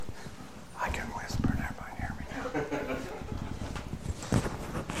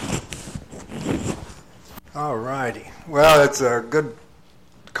All righty. Well, it's a good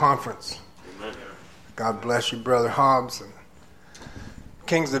conference. Amen. God bless you, Brother Hobbs and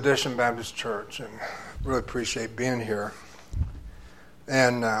King's Edition Baptist Church, and really appreciate being here.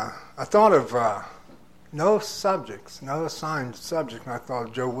 And I thought of no assigned subject, and I thought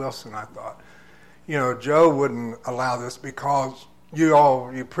of Joe Wilson. I thought, Joe wouldn't allow this because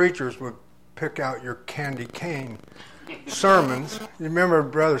you preachers would pick out your candy cane sermons. You remember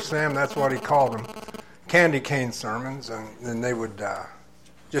Brother Sam, that's what he called them, candy cane sermons, and then they would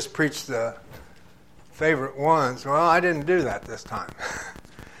just preach the favorite ones. Well, I didn't do that this time.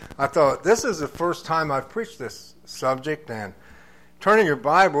 I thought, this is the first time I've preached this subject, and turn in your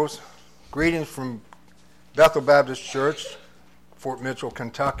Bibles, greetings from Bethel Baptist Church, Fort Mitchell,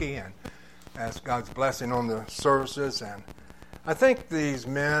 Kentucky, and ask God's blessing on the services. And I think these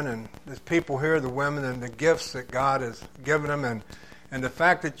men and the people here, the women, and the gifts that God has given them, and the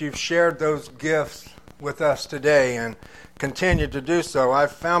fact that you've shared those gifts with us today and continue to do so.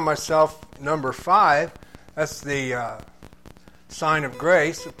 I've found myself number 5. That's the sign of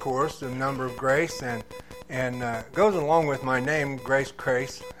grace, of course, the number of grace, and goes along with my name, Grace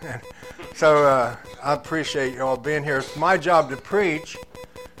Crace. So I appreciate you all being here. It's my job to preach.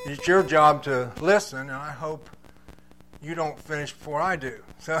 It's your job to listen, and I hope you don't finish before I do.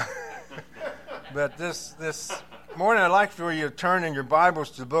 So, but this morning I'd like for you to turn in your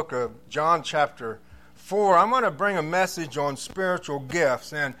Bibles to the book of John chapter 4. I'm going to bring a message on spiritual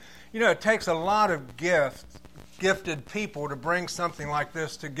gifts. And, it takes a lot of gifted people to bring something like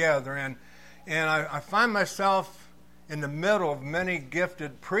this together. And I find myself in the middle of many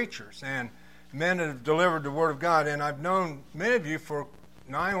gifted preachers and men that have delivered the Word of God. And I've known many of you for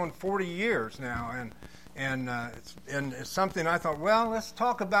nigh on 40 years now. And it's something I thought, well, let's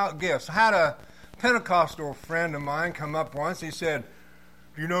talk about gifts. I had a Pentecostal friend of mine come up once. He said,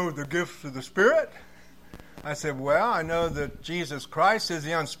 do you know the gifts of the Spirit? I said, well, I know that Jesus Christ is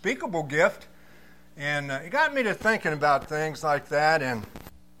the unspeakable gift. And it got me to thinking about things like that. And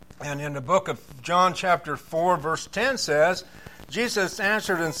in the book of John chapter 4, verse 10 says, Jesus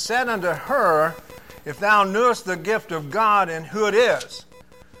answered and said unto her, if thou knewest the gift of God and who it is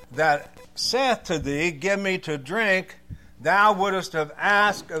that saith to thee, give me to drink, thou wouldest have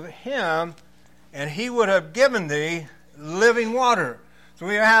asked of him, and he would have given thee living water. So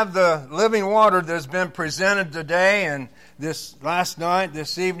we have the living water that has been presented today and this last night,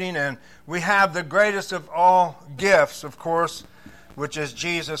 this evening, and we have the greatest of all gifts, of course, which is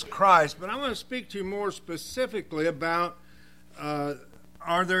Jesus Christ. But I want to speak to you more specifically about,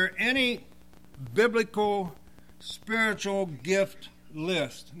 are there any biblical spiritual gift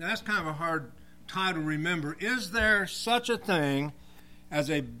list? Now, that's kind of a hard title to remember. Is there such a thing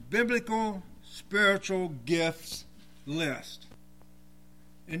as a biblical spiritual gifts list?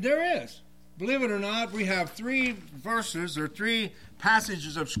 And there is. Believe it or not, we have 3 verses or 3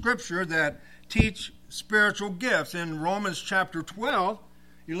 passages of Scripture that teach spiritual gifts. In Romans chapter 12,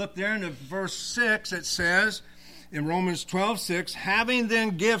 you look there in verse 6, it says, in Romans 12:6, having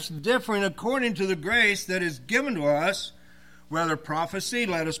then gifts differing according to the grace that is given to us, whether prophecy,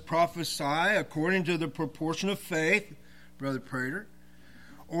 let us prophesy according to the proportion of faith, Brother Prater,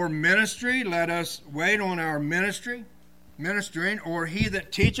 or ministry, let us wait on our ministering, or he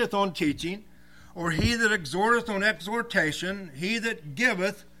that teacheth on teaching, or he that exhorteth on exhortation, he that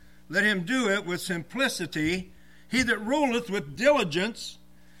giveth, let him do it with simplicity, he that ruleth with diligence,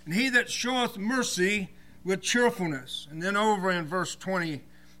 and he that showeth mercy with cheerfulness. And then over in verse 20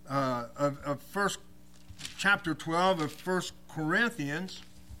 of chapter 12 of 1 Corinthians,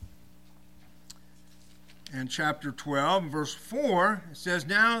 in chapter 12, verse 4, it says,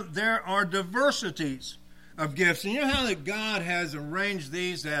 now there are diversities of gifts. And you know how that God has arranged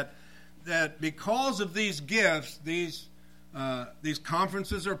these, that because of these gifts, these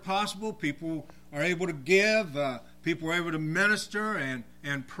conferences are possible. People are able to give. People are able to minister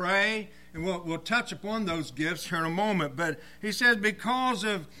and pray. And we'll touch upon those gifts here in a moment. But he said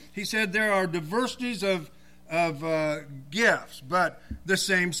there are diversities of gifts, but the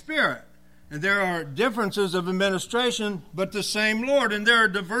same Spirit. And there are differences of administration, but the same Lord. And there are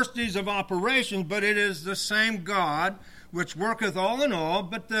diversities of operations, but it is the same God which worketh all in all.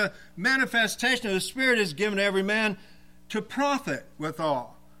 But the manifestation of the Spirit is given to every man to profit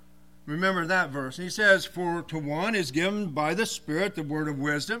withal. Remember that verse. He says, for to one is given by the Spirit the word of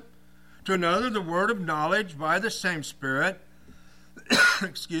wisdom, to another the word of knowledge by the same Spirit,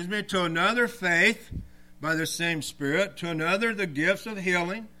 to another faith by the same Spirit, to another the gifts of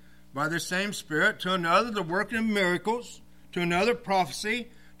healing by the same Spirit, to another the working of miracles, to another prophecy,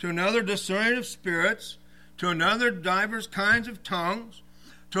 to another discerning of spirits, to another divers kinds of tongues,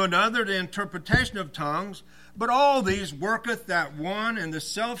 to another the interpretation of tongues. But all these worketh that one and the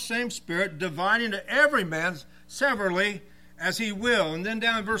selfsame Spirit, dividing to every man severally as he will. And then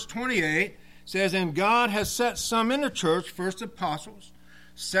down in verse 28 says, and God has set some in the church, first apostles,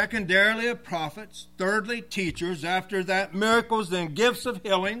 secondarily prophets, thirdly teachers, after that miracles, then gifts of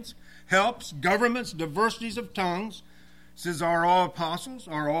healings, helps, governments, diversities of tongues. It says, are all apostles,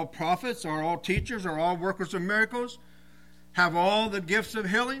 are all prophets, are all teachers, are all workers of miracles? Have all the gifts of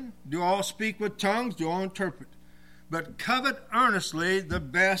healing? Do all speak with tongues? Do all interpret? But covet earnestly the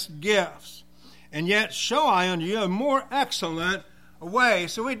best gifts. And yet show I unto you a more excellent way.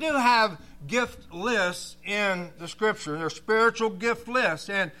 So we do have gift lists in the Scripture. They're spiritual gift lists.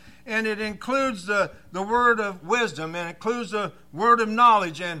 And it includes the word of wisdom, and it includes the word of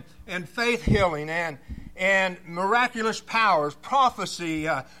knowledge, and faith healing, and miraculous powers, prophecy,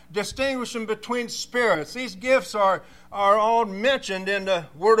 distinguishing between spirits. These gifts are all mentioned in the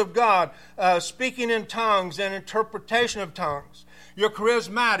Word of God, speaking in tongues and interpretation of tongues. Your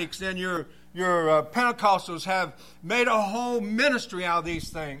charismatics and your Pentecostals have made a whole ministry out of these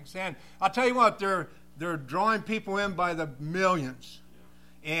things. And I'll tell you what, they're drawing people in by the millions,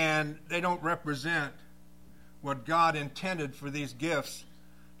 and they don't represent what God intended for these gifts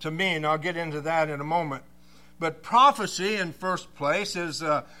to mean. I'll get into that in a moment. But prophecy, in first place, is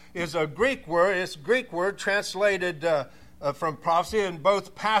a Greek word. It's a Greek word translated from prophecy in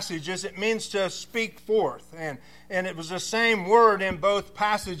both passages. It means to speak forth. And it was the same word in both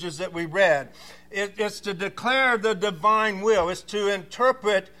passages that we read. It's to declare the divine will. It's to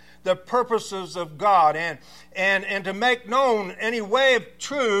interpret the purposes of God and to make known any way of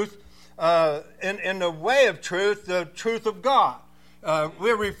truth, in the way of truth, the truth of God.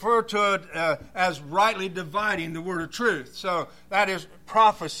 We refer to it as rightly dividing the word of truth. So that is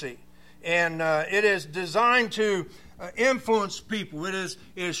prophecy. And it is designed to influence people. It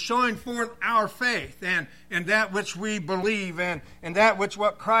is showing forth our faith and that which we believe and that which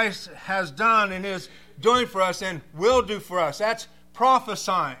what Christ has done and is doing for us and will do for us. That's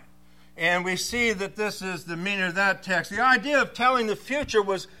prophesying. And we see that this is the meaning of that text. The idea of telling the future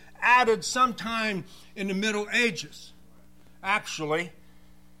was added sometime in the Middle Ages, actually,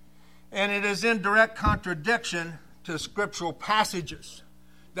 and it is in direct contradiction to scriptural passages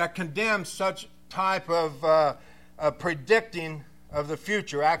that condemn such type of predicting of the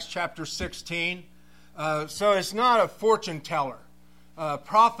future. Acts chapter 16. So it's not a fortune teller. A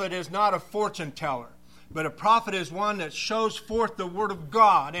prophet is not a fortune teller, but a prophet is one that shows forth the word of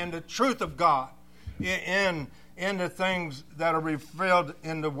God and the truth of God in the things that are revealed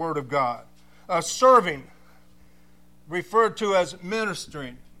in the word of God. Serving, referred to as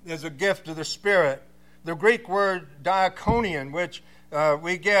ministering, is a gift of the Spirit. The Greek word diakonion, which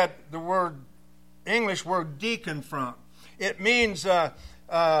we get the English word deacon from. It means a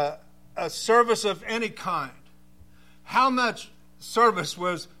service of any kind. How much service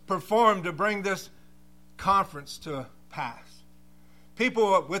was performed to bring this conference to pass?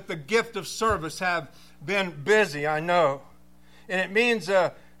 People with the gift of service have been busy, I know. And it means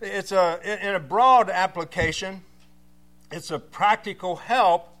it's in a broad application. It's a practical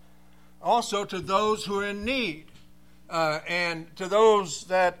help also to those who are in need, and to those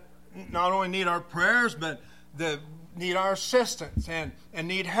that not only need our prayers, but that need our assistance and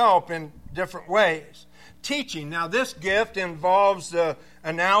need help in different ways. Teaching. Now, this gift involves the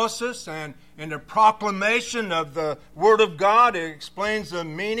analysis and the proclamation of the Word of God. It explains the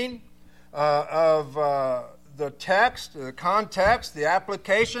meaning of the text, the context, the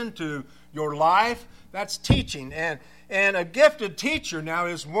application to your life. That's teaching. And a gifted teacher now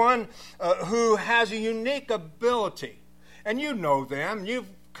is one who has a unique ability. And you know them. You've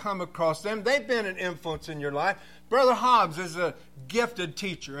come across them. They've been an influence in your life. Brother Hobbs is a gifted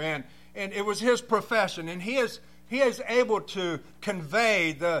teacher, and it was his profession. And he is able to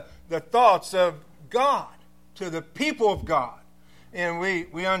convey the thoughts of God to the people of God. And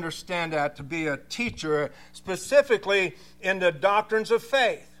we understand that to be a teacher, specifically in the doctrines of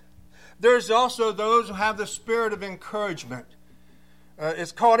faith. There's also those who have the spirit of encouragement.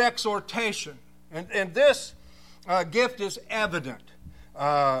 It's called exhortation. And this gift is evident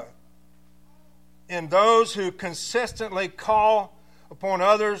in those who consistently call upon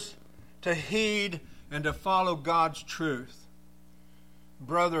others to heed and to follow God's truth.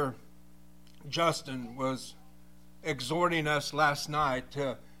 Brother Justin was exhorting us last night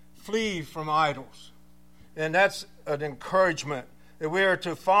to flee from idols. And that's an encouragement that we are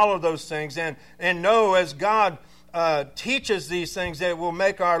to follow those things and know as God teaches these things that it will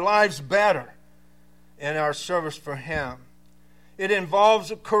make our lives better in our service for Him. it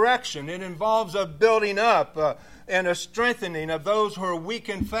involves a correction. It involves a building up and a strengthening of those who are weak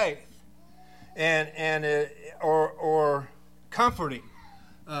in faith, or comforting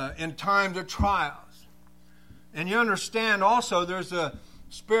in times of trials. And you understand also there's a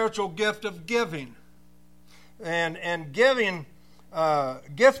spiritual gift of giving. And giving,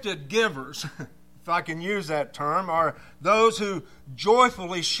 gifted givers, if I can use that term, are those who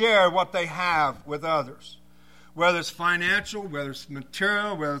joyfully share what they have with others. Whether it's financial, whether it's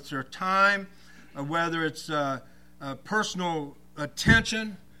material, whether it's their time, whether it's personal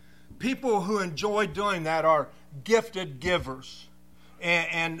attention. People who enjoy doing that are gifted givers.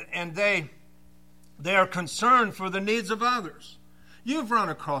 And they are concerned for the needs of others. You've run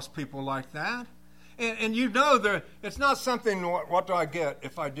across people like that. And you know it's not something, what do I get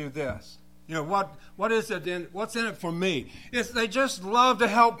if I do this? You know, what is it what's in it for me? They just love to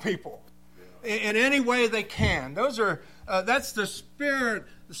help people in any way they can. That's the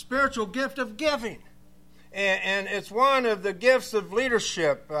spiritual gift of giving. And it's one of the gifts of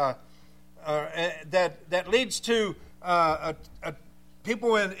leadership that leads to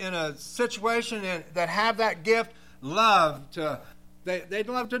people in a situation that have that gift they'd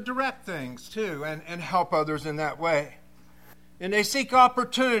love to direct things too and help others in that way. And they seek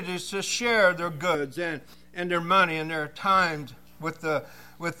opportunities to share their goods and their money and their time with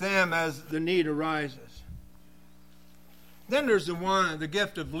them as the need arises. Then there's the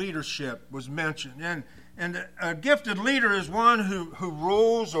gift of leadership was mentioned. And a gifted leader is one who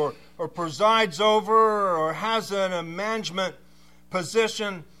rules or presides over or has a management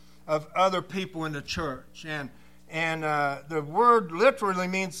position of other people in the church. And the word literally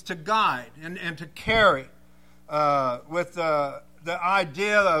means to guide and to carry, with the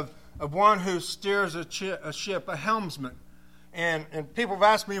idea of one who steers a ship, a helmsman. And people have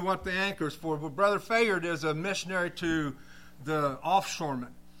asked me what the anchor is for. Well, Brother Fayard is a missionary to the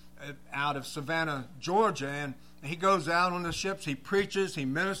offshoremen out of Savannah, Georgia. And he goes out on the ships, he preaches, he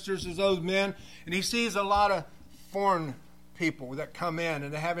ministers to those men, and he sees a lot of foreign people that come in,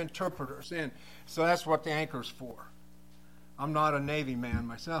 and they have interpreters. And so that's what the anchor's for. I'm not a Navy man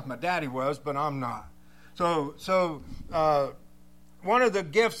myself. My daddy was, but I'm not. So one of the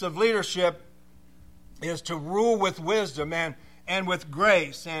gifts of leadership is to rule with wisdom and with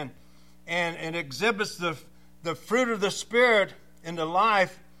grace, and exhibits the fruit of the Spirit in the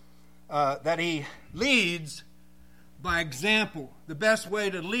life that he leads by example. The best way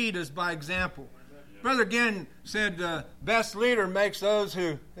to lead is by example. Brother Ginn said the best leader makes those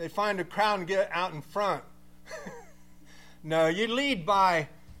who they find a crowd and get out in front. No, you lead by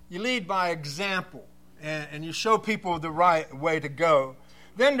example, and you show people the right way to go.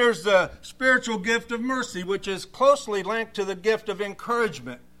 Then there's the spiritual gift of mercy, which is closely linked to the gift of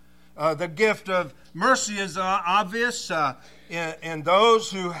encouragement. The gift of mercy is obvious in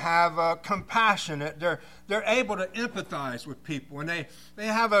those who have compassion. They're able to empathize with people, and they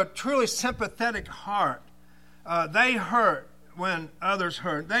have a truly sympathetic heart. They hurt when others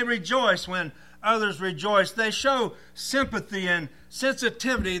hurt. They rejoice when others rejoice. They show sympathy and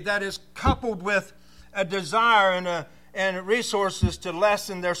sensitivity that is coupled with a desire and resources to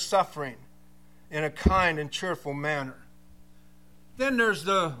lessen their suffering in a kind and cheerful manner. Then there's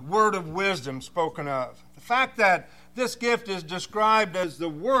the word of wisdom spoken of. The fact that this gift is described as the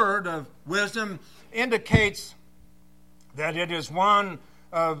word of wisdom indicates that it is one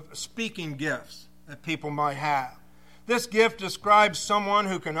of speaking gifts that people might have. This gift describes someone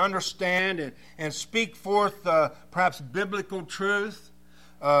who can understand and speak forth perhaps biblical truth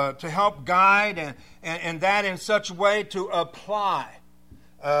to help guide and that in such a way to apply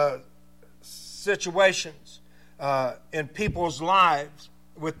situations in people's lives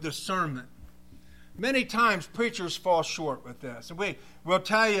with discernment. Many times preachers fall short with this. And we'll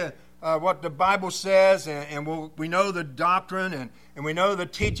tell you what the Bible says, and we know the doctrine and we know the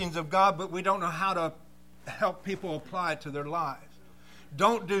teachings of God, but we don't know how to help people apply it to their lives.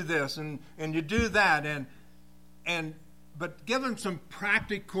 Don't do this, and you do that, but give them some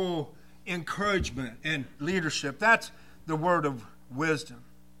practical encouragement and leadership. That's the word of wisdom.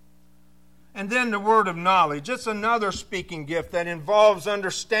 And then the word of knowledge. It's another speaking gift that involves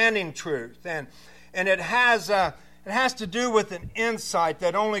understanding truth, and it has to do with an insight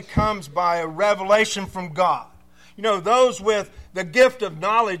that only comes by a revelation from God. You know, those with the gift of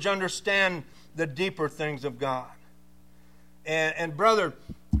knowledge understand the deeper things of God. And Brother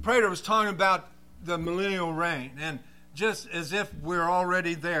Prater was talking about the millennial reign, and just as if we're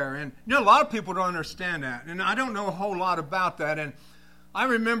already there. And you know, a lot of people don't understand that, and I don't know a whole lot about that. And I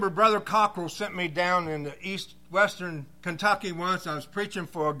remember Brother Cockrell sent me down in the western Kentucky once. I was preaching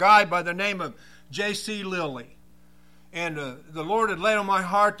for a guy by the name of J.C. Lilly. And the Lord had laid on my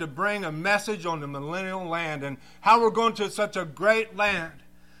heart to bring a message on the millennial land and how we're going to such a great land.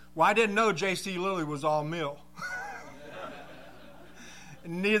 Well, I didn't know J.C. Lilly was all mill.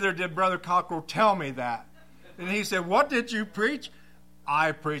 Neither did Brother Cockrell tell me that. And he said, what did you preach?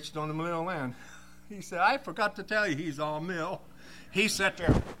 I preached on the millennial land. He said, I forgot to tell you he's all mill. He sat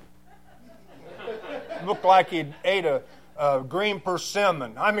there. Looked like he'd ate a green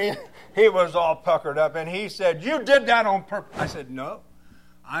persimmon. I mean, he was all puckered up. And he said, you did that on purpose. I said, no,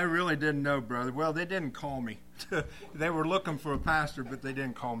 I really didn't know, brother. Well, they didn't call me. They were looking for a pastor, but they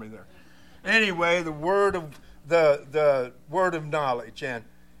didn't call me there. Anyway, the word of knowledge, and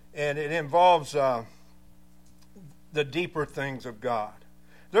it involves the deeper things of God.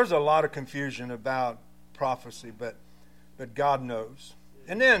 There's a lot of confusion about prophecy, but God knows.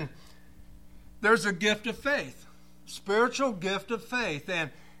 And then there's a gift of faith, spiritual gift of faith,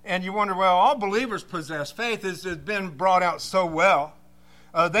 and you wonder, well, all believers possess faith. This has been brought out so well.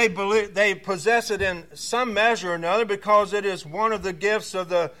 They possess it in some measure or another because it is one of the gifts of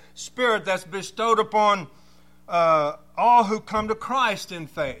the Spirit that's bestowed upon all who come to Christ in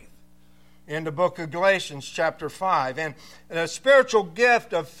faith. In the book of Galatians chapter 5. And a spiritual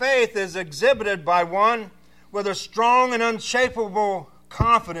gift of faith is exhibited by one with a strong and unshakable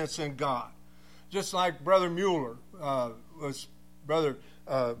confidence in God. Just like Brother Mueller Brother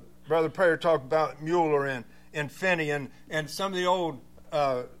Prayer talked about Mueller and Finney and some of the old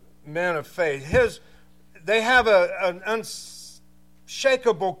men of faith. They have an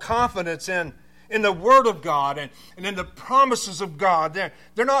unshakable confidence in the Word of God and in the promises of God.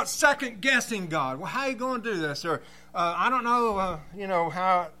 They're not second-guessing God. Well, how are you going to do this? Or, I don't know,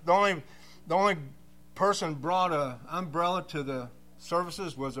 how the only person brought an umbrella to the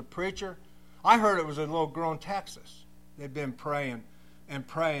services was a preacher. I heard it was a little girl in Texas. They'd been praying and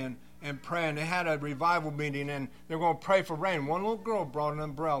praying and praying. They had a revival meeting, and they're going to pray for rain. One little girl brought an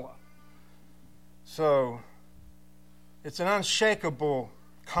umbrella. So, it's an unshakable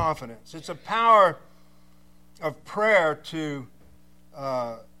confidence. It's a power of prayer to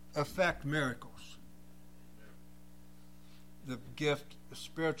effect miracles. The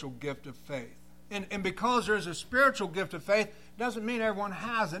spiritual gift of faith. And because there's a spiritual gift of faith, doesn't mean everyone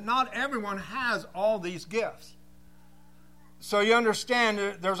has it. Not everyone has all these gifts. So you understand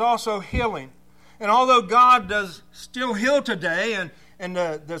there's also healing. And although God does still heal today, and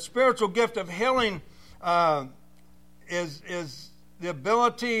the spiritual gift of healing is the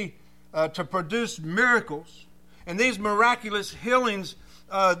ability to produce miracles. And these miraculous healings,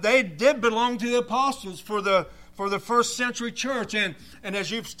 they did belong to the apostles for the first century church. And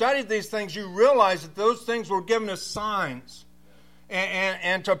as you've studied these things, you realize that those things were given as signs.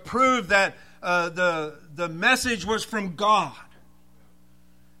 And to prove that the message was from God.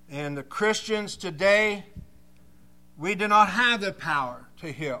 And the Christians today, we do not have the power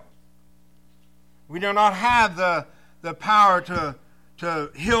to heal. We do not have the power to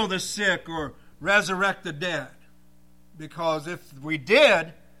heal the sick or resurrect the dead. Because if we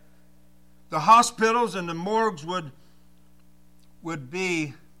did, the hospitals and the morgues would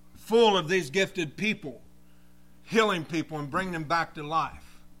be full of these gifted people, healing people and bringing them back to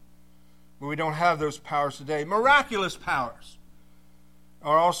life. But we don't have those powers today. Miraculous powers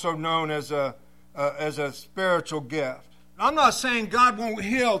are also known as a spiritual gift. I'm not saying God won't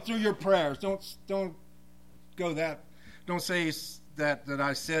heal through your prayers. Don't go that. Don't say that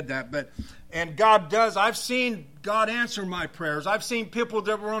I said that. And God does. I've seen God answer my prayers. I've seen people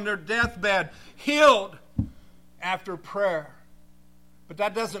that were on their deathbed healed after prayer. But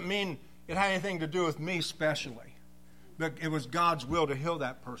that doesn't mean it had anything to do with me especially. But it was God's will to heal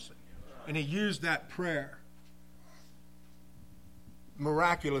that person. And He used that prayer.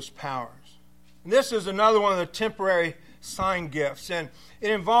 Miraculous powers. And this is another one of the temporary sign gifts. And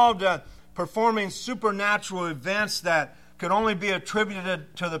it involved performing supernatural events that could only be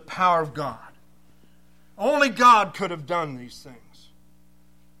attributed to the power of God. Only God could have done these things.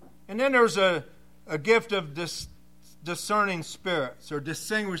 And then there's a gift of discerning spirits or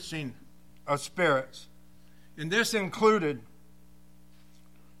distinguishing of spirits. And this included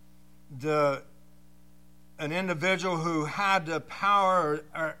an individual who had the power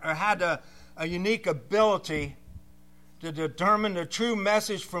or had a unique ability to determine the true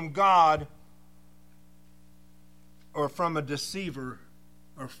message from God or from a deceiver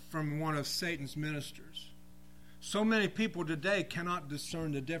or from one of Satan's ministers. So many people today cannot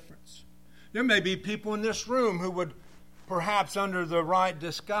discern the difference. There may be people in this room who would perhaps under the right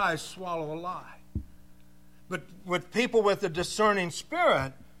disguise swallow a lie. But with people with a discerning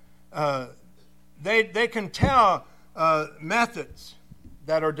spirit, they can tell methods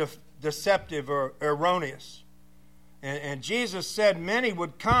that are deceptive or erroneous. And Jesus said many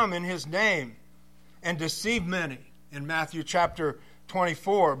would come in his name and deceive many in Matthew chapter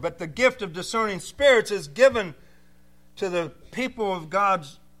 24. But the gift of discerning spirits is given to the people of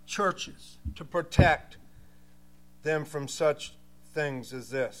God's churches to protect them from such things as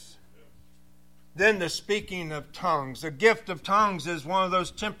this. Then the speaking of tongues. The gift of tongues is one of those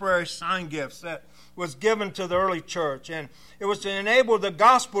temporary sign gifts that was given to the early church. And it was to enable the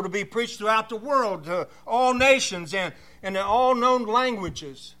gospel to be preached throughout the world to all nations and in all known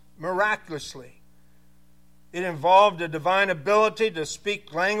languages miraculously. It involved a divine ability to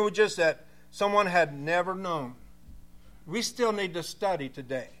speak languages that someone had never known. We still need to study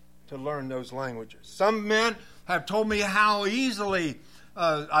today to learn those languages. Some men have told me how easily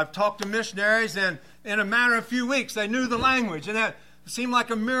I've talked to missionaries, and in a matter of a few weeks they knew the language, and that seemed like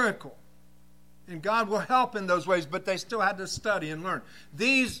a miracle. And God will help in those ways, but they still had to study and learn.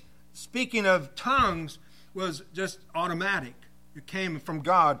 These, speaking of tongues, was just automatic. It came from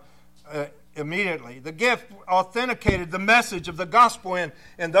God immediately. The gift authenticated the message of the gospel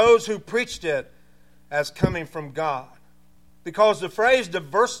and those who preached it as coming from God. Because the phrase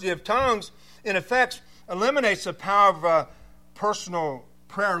diversity of tongues, in effect, eliminates the power of personal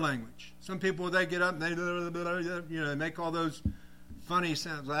prayer language. Some people, they get up and they make all those funny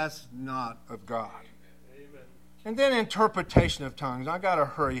sounds. That's not of God. Amen. And then interpretation of tongues. I got to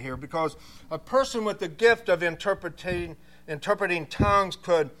hurry here because a person with the gift of interpreting tongues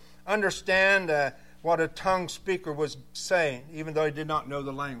could understand what a tongue speaker was saying, even though he did not know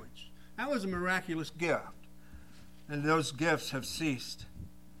the language. That was a miraculous gift. And those gifts have ceased.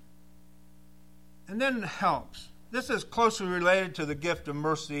 And then helps. This is closely related to the gift of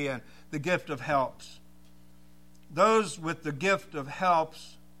mercy and the gift of helps. Those with the gift of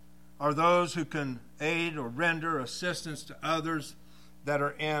helps are those who can aid or render assistance to others that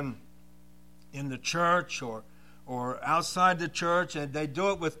are in the church or outside the church, and they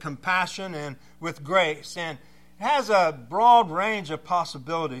do it with compassion and with grace. And it has a broad range of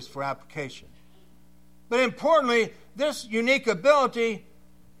possibilities for application. But importantly, this unique ability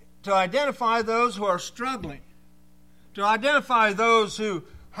to identify those who are struggling, to identify those who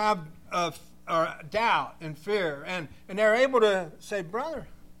have doubt and fear, and they're able to say, brother,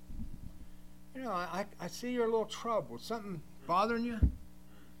 I see you're a little troubled. Something bothering you?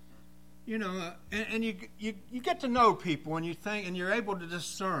 And you get to know people, and you think, and you're able to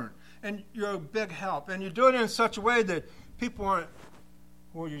discern, and you're a big help, and you do it in such a way that people aren't,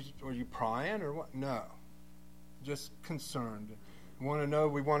 are you prying or what? No, just concerned. We want to know,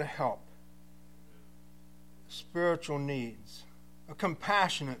 we want to help. Spiritual needs, a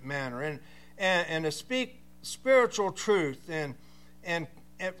compassionate manner, and to speak spiritual truth, and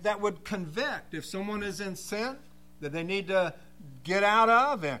that would convict if someone is in sin that they need to get out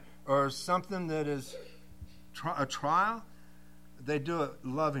of, or something that is a trial. They do it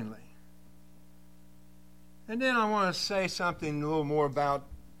lovingly. And then I want to say something a little more about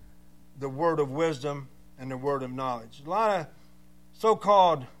the word of wisdom and the word of knowledge. A lot of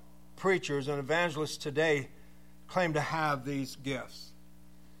so-called preachers and evangelists today claim to have these gifts.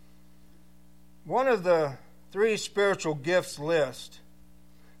 One of the three spiritual gifts list,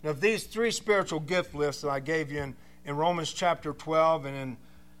 of these three spiritual gift lists that I gave you in Romans chapter 12 and in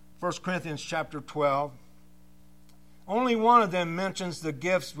 1 Corinthians chapter 12, only one of them mentions the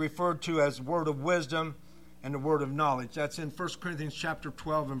gifts referred to as word of wisdom and the word of knowledge. That's in 1 Corinthians chapter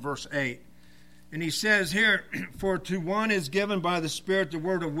 12 and verse 8. And he says here, for to one is given by the Spirit the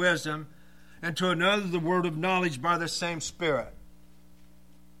word of wisdom, and to another the word of knowledge by the same Spirit.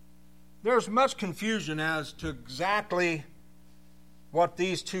 There's much confusion as to exactly what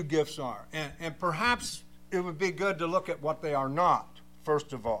these two gifts are. And perhaps it would be good to look at what they are not,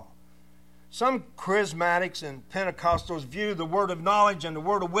 first of all. Some charismatics and Pentecostals view the word of knowledge and the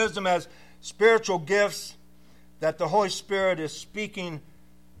word of wisdom as spiritual gifts that the Holy Spirit is speaking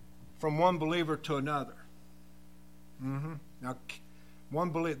from one believer to another. Now,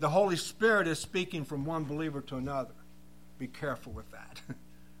 the Holy Spirit is speaking from one believer to another. Be careful with that.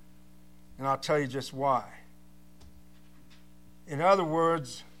 And I'll tell you just why. In other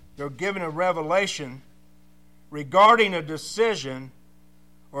words, they're given a revelation regarding a decision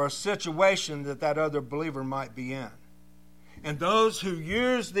or a situation that other believer might be in. And those who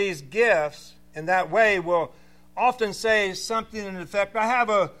use these gifts in that way will often say something in effect, I have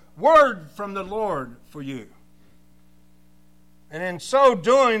a word from the Lord for you. And in so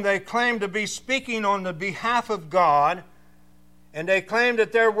doing, they claim to be speaking on the behalf of God, and they claim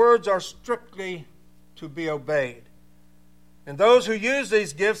that their words are strictly to be obeyed. And those who use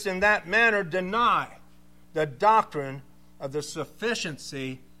these gifts in that manner deny the doctrine of the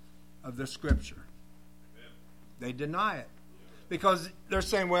sufficiency of the Scripture. Amen. They deny it. Because they're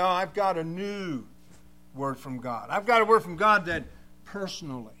saying, well, I've got a new word from God. I've got a word from God that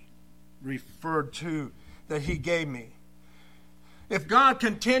personally referred to, that he gave me. If God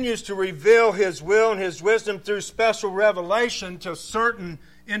continues to reveal his will and his wisdom through special revelation to certain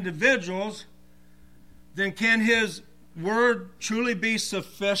individuals, then can his word truly be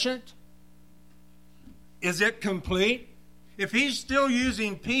sufficient? Is it complete? If he's still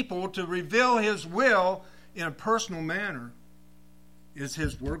using people to reveal his will in a personal manner, is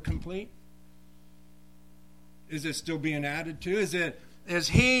his word complete? Is it still being added to? Is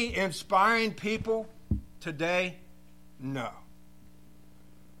he inspiring people today? No.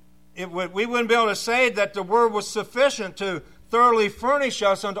 We wouldn't be able to say that the word was sufficient to thoroughly furnish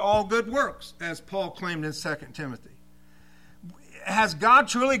us unto all good works, as Paul claimed in 2 Timothy. Has God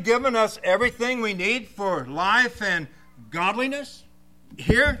truly given us everything we need for life and godliness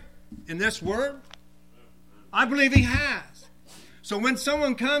here in this word? I believe he has. So when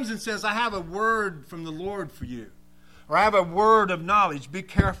someone comes and says, I have a word from the Lord for you, or I have a word of knowledge, be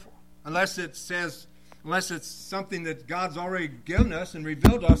careful. Unless it's something that God's already given us and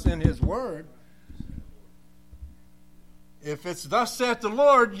revealed us in his word. If it's thus saith the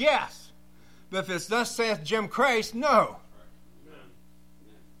Lord, yes. But if it's thus saith Jim Christ, no.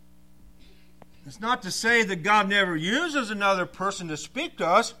 It's not to say that God never uses another person to speak to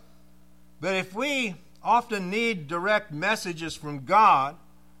us, but if we often need direct messages from God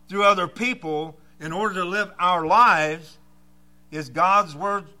through other people in order to live our lives, is God's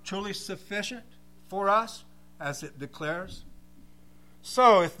word truly sufficient for us, as it declares?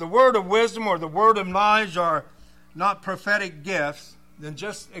 So, if the word of wisdom or the word of knowledge are not prophetic gifts, then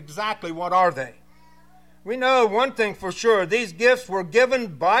just exactly what are they? We know one thing for sure. These gifts were given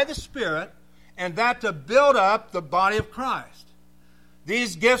by the Spirit, and that to build up the body of Christ.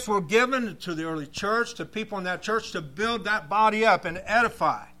 These gifts were given to the early church, to people in that church, to build that body up and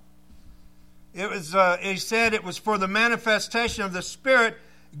edify. He said it was for the manifestation of the Spirit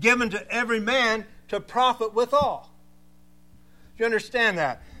given to every man to profit withal. Do you understand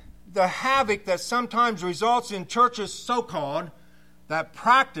that? The havoc that sometimes results in churches so-called that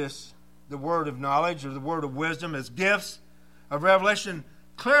practice the word of knowledge or the word of wisdom as gifts of revelation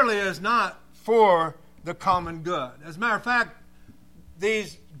clearly is not for the common good. As a matter of fact,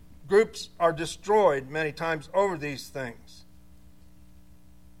 these groups are destroyed many times over these things.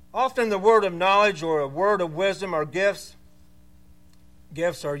 Often the word of knowledge or a word of wisdom are gifts.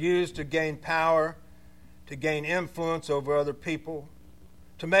 Gifts are used to gain power, to gain influence over other people,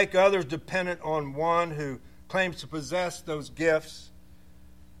 to make others dependent on one who claims to possess those gifts.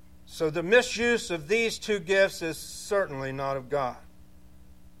 So the misuse of these two gifts is certainly not of God.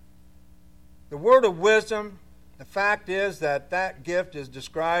 The word of wisdom, the fact is that gift is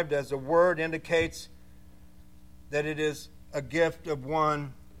described as a word, indicates that it is a gift of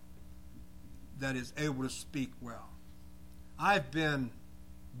one that is able to speak well. I've been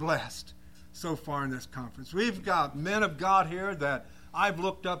blessed so far in this conference. We've got men of God here that I've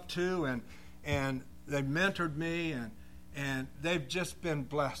looked up to, and they've mentored me, and they've just been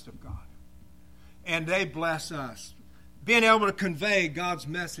blessed of God. And they bless us. Being able to convey God's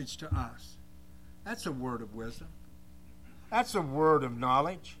message to us. That's a word of wisdom. That's a word of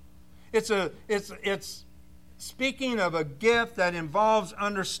knowledge. It's speaking of a gift that involves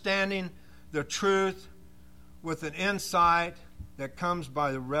understanding the truth with an insight that comes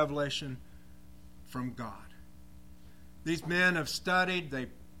by the revelation from God. These men have studied,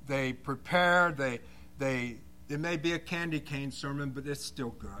 they prepare, it may be a candy cane sermon, but it's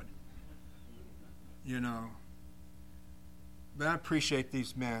still good. You know. But I appreciate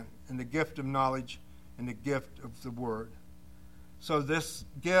these men and the gift of knowledge and the gift of the word. So this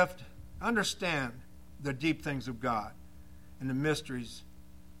gift, understand the deep things of God and the mysteries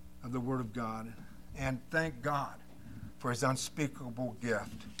of the word of God. And thank God for his unspeakable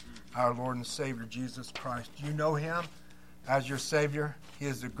gift, our Lord and Savior, Jesus Christ. Do you know him as your Savior? He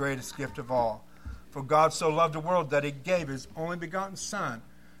is the greatest gift of all. For God so loved the world that he gave his only begotten Son,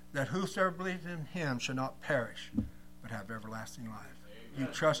 that whosoever believes in him shall not perish, but have everlasting life. You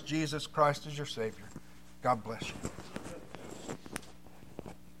trust Jesus Christ as your Savior. God bless you.